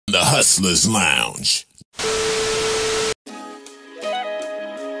Hustlers Lounge.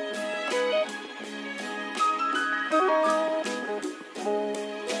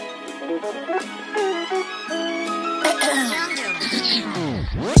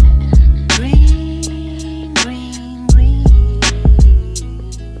 Green, green, green.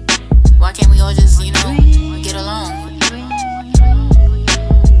 Why can't we all just, get along?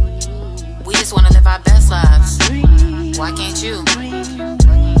 We just want to live our best lives. Why can't you?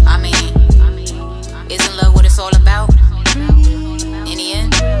 I mean, isn't love what it's all about? In the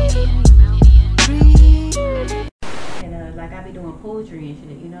end? And like I be doing poetry and shit,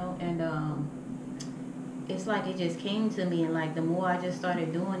 and it's like it just came to me, and like the more I just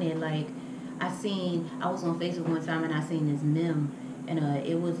started doing it, like I was on Facebook one time and I seen this meme, and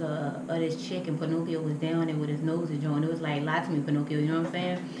it was this chick and Pinocchio was down there with his nose joint. It was like, lie to me, Pinocchio, you know what I'm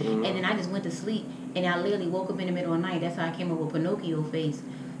saying? And then I just went to sleep, and I literally woke up in the middle of the night. That's how I came up with Pinocchio face.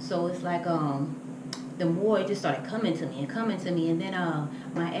 So it's like the more it just started coming to me, and then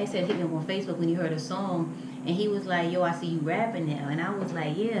my ex had hit me up on Facebook when he heard a song, and he was like, yo, I see you rapping now. And I was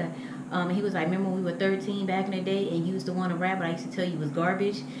like, yeah. He was like, remember when we were 13 back in the day and you used to want to rap, but I used to tell you it was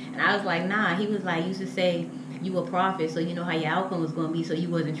garbage? And I was like, nah. He was like, you used to say you a prophet, so you know how your outcome was going to be, so you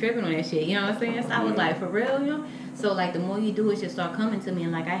wasn't tripping on that shit, you know what I'm saying? So I was like, for real, So like the more you do it, just start coming to me,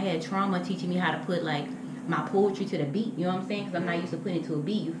 and like I had trauma teaching me how to put like my poetry to the beat, you know what I'm saying? Because I'm not used to putting it to a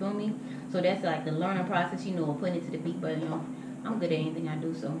beat, you feel me? So that's like the learning process, of putting it to the beat, but I'm good at anything I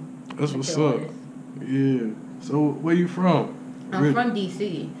do, so. That's what's up. Yeah. So where you from? I'm from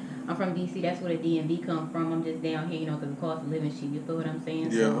D.C. I'm from D.C. That's where the DMV come from. I'm just down here, because of cost of living shit. You feel what I'm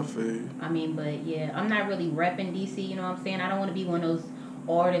saying? Yeah, so, I feel you. I mean, but yeah, I'm not really repping D.C. You know what I'm saying? I don't want to be one of those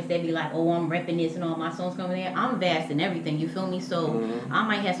artists that be like, oh, I'm repping this and all my songs coming there. I'm vast in everything. You feel me? So I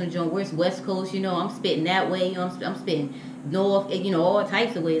might have some joint. Where's West Coast? I'm spitting that way. I'm spitting north. All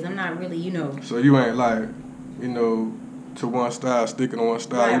types of ways. I'm not really, So you ain't like, to one style, sticking to one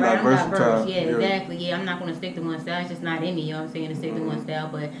style. Right, You're right. not versatile. Yeah, exactly. Yeah, I'm not going to stick to one style. It's just not in me, you know what I'm saying, to stick to one style.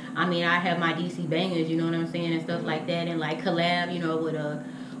 But, I mean, I have my DC bangers, you know what I'm saying, and stuff like that. And, like, collab,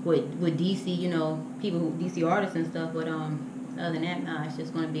 with DC, people, DC artists and stuff. But, other than that, nah, it's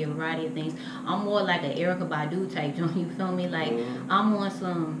just going to be a variety of things. I'm more like an Erykah Badu type, you feel me? Like, I'm on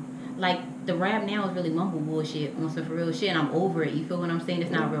some, like, the rap now is really mumble bullshit on some for real shit, and I'm over it. You feel what I'm saying?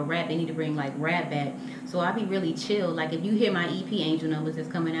 It's not real rap. They need to bring like rap back. So I be really chill. Like if you hear my EP Angel Numbers that's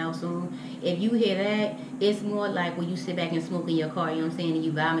coming out soon, if you hear that, it's more like when you sit back and smoke in your car, you know what I'm saying, and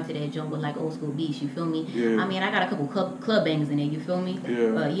you vibing to that joint with like old school beats, you feel me? Yeah. I mean, I got a couple club bangers in there, you feel me?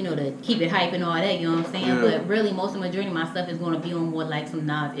 Yeah. To keep it hype and all that, you know what I'm saying? Yeah. But really, most of the majority of my stuff is going to be on more like some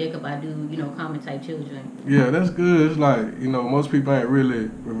Nas, Erykah Badu, common type children. Yeah, that's good. It's like, most people ain't really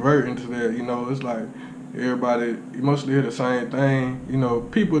reverting to that, It's like everybody, you mostly hear the same thing.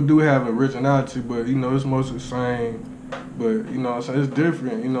 People do have originality, but, it's mostly the same. But, so it's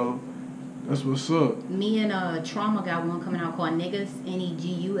different, That's what's up. Me and Trauma got one coming out called Niggas,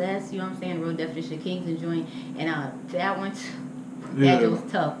 Negus, you know what I'm saying? Real definition of Kings and Joint. And that one, that was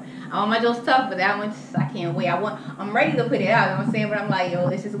tough. All my jokes tough, but that one, I can't wait. I'm ready to put it out, you know what I'm saying? But I'm like, yo,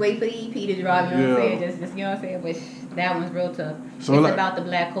 let's just wait for the EP to drop, you know what I'm saying? Just you know what I'm saying? But that one's real tough. So it's like, about the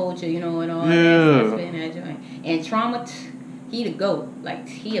black culture, and all that. Spitting that joint. And Trauma, he the GOAT. Like,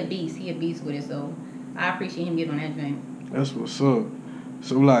 he a beast with it, so I appreciate him getting on that joint. That's what's up.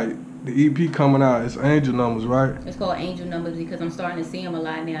 So, like, the EP coming out, it's Angel Numbers, right? It's called Angel Numbers because I'm starting to see them a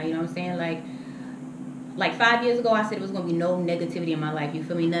lot now, you know what I'm saying? Like 5 years ago, I said it was going to be no negativity in my life. You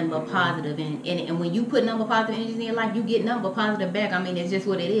feel me? Nothing but positive. And when you put nothing but positive energy in your life, you get nothing but positive back. I mean, it's just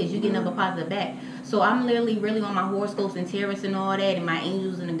what it is. You get nothing but positive back. So I'm literally really on my horoscopes and tarots and all that, and my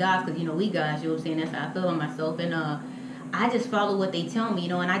angels and the gods, because, we gods, you know what I'm saying? That's how I feel on myself. And I just follow what they tell me,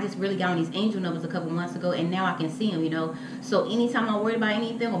 and I just really got on these angel numbers a couple months ago, and now I can see them, So anytime I'm worried about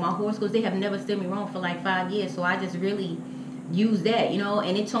anything with my horoscopes, they have never steered me wrong for like 5 years. So I just really use that,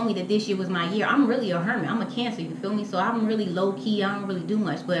 and it told me that this year was my year. I'm really a hermit. I'm a Cancer, you feel me? So I'm really low key. I don't really do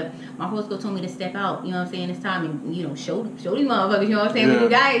much, but my horoscope told me to step out, you know what I'm saying? It's time and, show these motherfuckers, you know what I'm saying? When you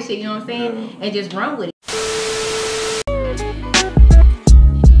got it shit, you know what I'm saying? And just run with it.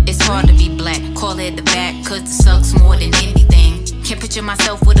 It's hard to be black, call it the back, cause it sucks more than anything. Can't picture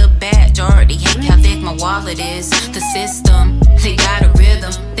myself with a badge, already hate how thick my wallet is. The system, they got a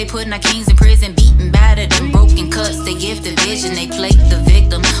rhythm. They putting our kings in prison, beaten, battered, and broken cuts. They give the vision, they play the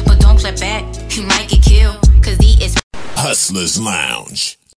victim. But don't clap back, you might get killed, cause the is Hustlers Lounge.